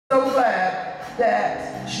So glad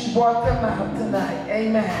that she brought them out tonight.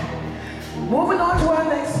 Amen. Moving on to our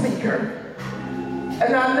next speaker.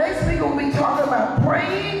 And our next speaker will be talking about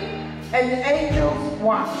praying and the angels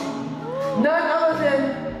watching. None other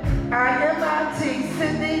than our MIT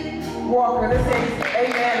Sidney Walker. Let's say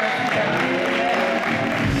amen.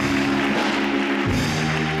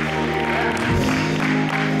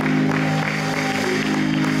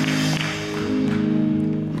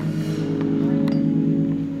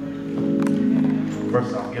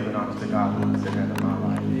 First, I'll give it honor to God who is the head of my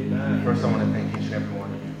life. First, I want to thank each and every one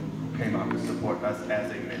of you who came out to support us as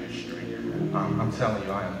a ministry. I'm telling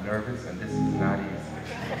you, I am nervous, and this is not easy.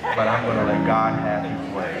 But I'm going to let God have his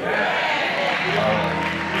way.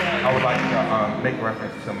 I would like to make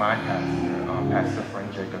reference to my pastor, Pastor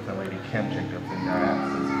Frank Jacobs and Lady Kim Jacobs in their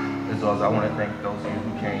absence, as well as I want to thank those of you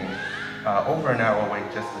who came over an hour away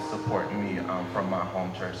just to support me from my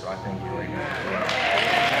home church. So I thank you, ladies, as well.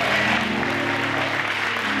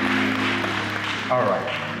 All right,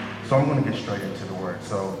 so I'm going to get straight into the word.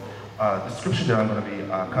 So the scripture that I'm going to be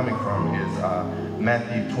coming from is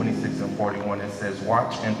Matthew 26:41. It says,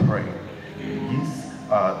 "Watch and pray, you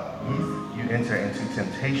enter into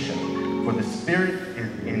temptation, for the spirit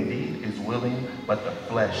indeed is willing, but the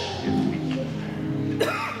flesh is weak."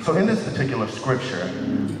 So in this particular scripture,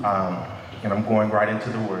 and I'm going right into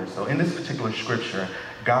the word. So in this particular scripture,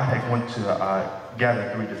 God had went to gather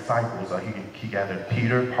three disciples. He gathered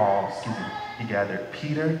He gathered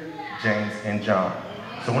Peter, James, and John.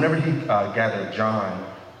 So whenever he gathered John,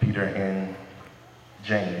 Peter, and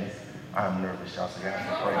James, I'm nervous, y'all, so you have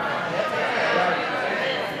to pray.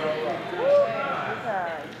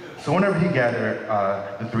 So whenever he gathered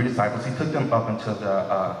the three disciples, he took them up into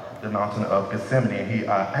the mountain of Gethsemane, and he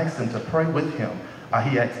asked them to pray with him.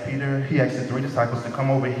 He asked the three disciples to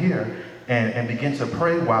come over here and begin to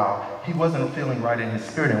pray while he wasn't feeling right in his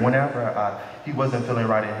spirit. And whenever he wasn't feeling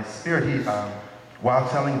right in his spirit, while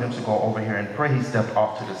telling them to go over here and pray, he stepped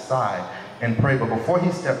off to the side and prayed. But before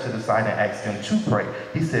he stepped to the side and asked them to pray,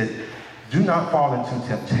 he said, "Do not fall into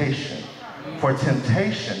temptation, for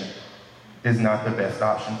temptation is not the best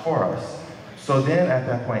option for us." So then at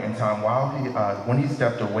that point in time, when he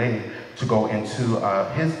stepped away to go into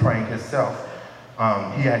his praying himself,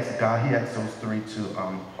 he asked those three to,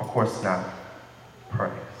 of course, not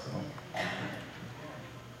pray. So,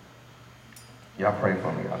 y'all pray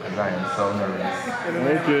for me, because I am so nervous.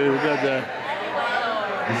 Thank you. We got that.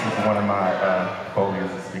 This is one of my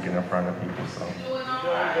phobias of speaking in front of people. So.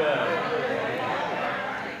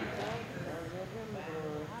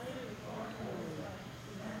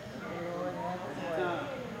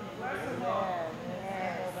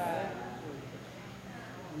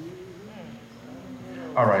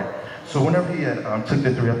 All right. So whenever he had took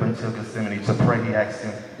the three up into Gethsemane to pray, he asked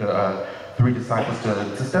the three disciples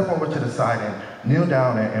to step over to the side and kneel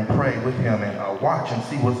down and pray with him and watch and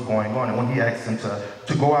see what's going on. And when he asked them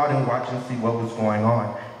to go out and watch and see what was going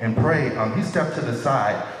on and pray, he stepped to the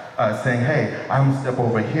side saying, "Hey, I'm going to step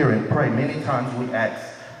over here and pray." Many times we ask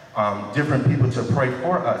different people to pray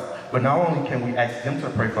for us, but not only can we ask them to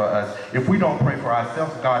pray for us, if we don't pray for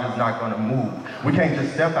ourselves, God is not going to move. We can't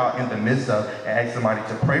just step out in the midst of and ask somebody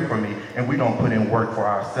to pray for me, and we don't put in work for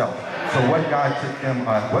ourselves. So what God asked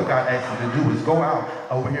them to do is go out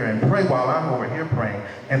over here and pray while I'm over here praying.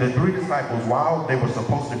 And the three disciples, while they were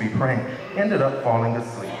supposed to be praying, ended up falling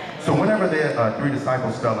asleep. So whenever the three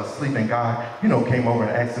disciples fell asleep and God, came over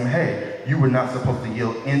and asked them, "Hey, you were not supposed to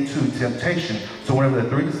yield into temptation." So whenever the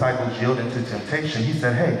three disciples yielded into temptation, he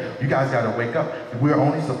said, "Hey, you guys got to wake up. We're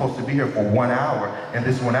only supposed to be here for 1 hour. And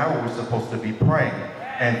this 1 hour we're supposed to be praying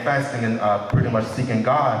and fasting and pretty much seeking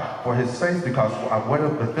God for his face, because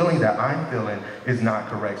the feeling that I'm feeling is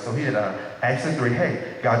not correct." So he had asked the three, "Hey,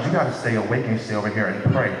 God, you got to stay awake and stay over here and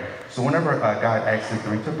pray." So whenever God asked the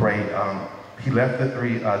three to pray, he left the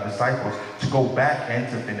three disciples to go back and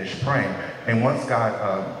to finish praying. And once God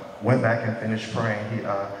went back and finished praying, he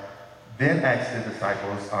then asked the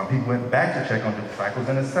disciples, he went back to check on the disciples,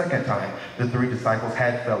 and the second time, the three disciples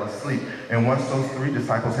had fell asleep. And once those three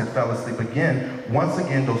disciples had fell asleep once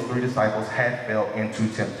again, those three disciples had fell into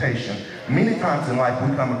temptation. Many times in life,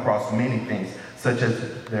 we come across many things, such as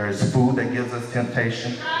there is food that gives us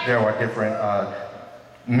temptation. There are different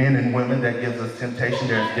men and women that gives us temptation.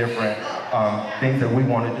 There's different things that we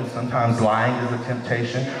want to do. Sometimes lying is a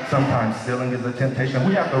temptation. Sometimes stealing is a temptation.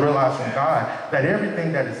 We have to realize from God that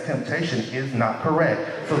everything that is temptation is not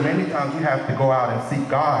correct. So many times we have to go out and seek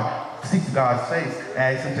God's face, and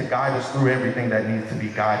ask him to guide us through everything that needs to be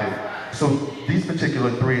guided. So these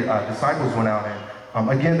particular three disciples went out and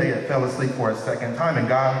again, they had fell asleep for a second time, and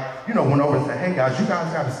God, went over and said, "Hey guys, you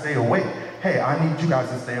guys got to stay awake. hey, I need you guys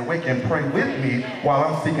to stay awake and pray with me while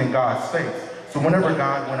I'm seeking God's face. So whenever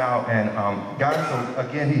God went out and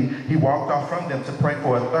he walked off from them to pray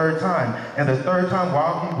for a third time. And the third time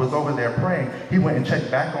while he was over there praying, he went and checked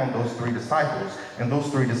back on those 3 disciples. And those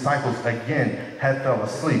 3 disciples, again, had fell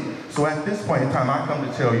asleep. So at this point in time, I come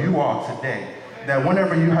to tell you all today that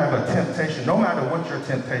whenever you have a temptation, no matter what your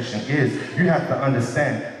temptation is, you have to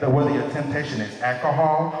understand that whether your temptation is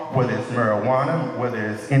alcohol, whether it's marijuana,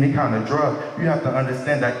 whether it's any kind of drug, you have to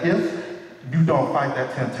understand that if you don't fight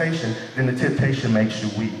that temptation, then the temptation makes you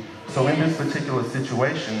weak. So in this particular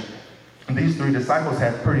situation, these 3 disciples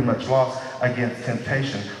had pretty much lost against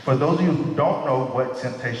temptation. For those of you who don't know what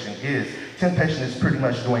temptation is pretty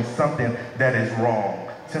much doing something that is wrong.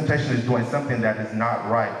 Temptation is doing something that is not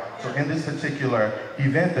right. So in this particular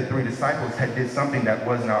event, the 3 disciples had did something that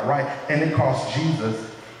was not right, and it caused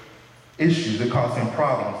Jesus issues. It caused him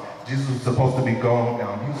problems. Jesus was supposed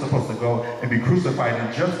to go and be crucified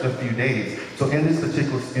in just a few days. So in this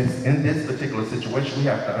particular situation, we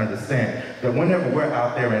have to understand that whenever we're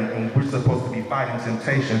out there and we're supposed to be fighting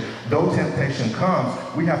temptation, though temptation comes,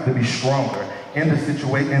 we have to be stronger. In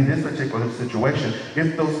this particular situation,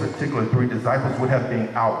 if those particular 3 disciples would have been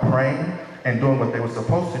out praying and doing what they were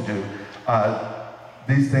supposed to do,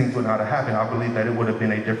 these things would not have happened. I believe that it would have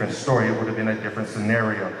been a different story. It would have been a different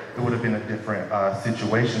scenario. It would have been a different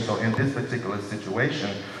situation. So in this particular situation,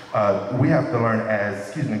 we have to learn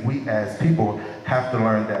we as people have to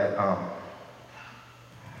learn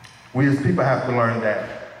that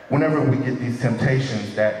whenever we get these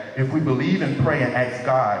temptations, that if we believe and pray and ask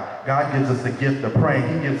God, God gives us the gift of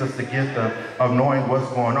praying. He gives us the gift of knowing what's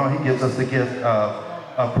going on. He gives us the gift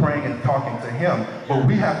of praying and talking to him. But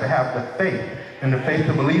we have to have the faith. And the faith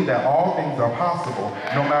to believe that all things are possible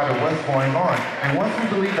no matter what's going on. And once we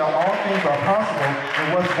believe that all things are possible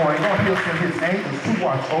and what's going on, he'll send his angels to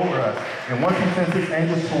watch over us. And once he sends his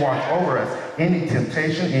angels to watch over us, any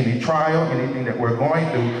temptation, any trial, anything that we're going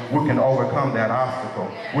through, we can overcome that obstacle.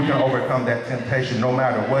 We can overcome that temptation no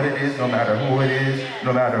matter what it is, no matter who it is,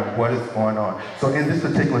 no matter what is going on. So in this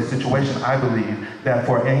particular situation, I believe that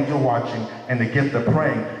for angel watching and the gift of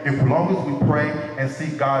praying, as long as we pray and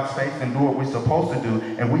seek God's face and do what we're supposed to do,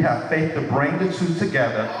 and we have faith to bring the 2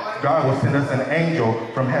 together, God will send us an angel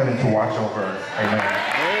from heaven to watch over us.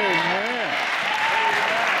 Amen.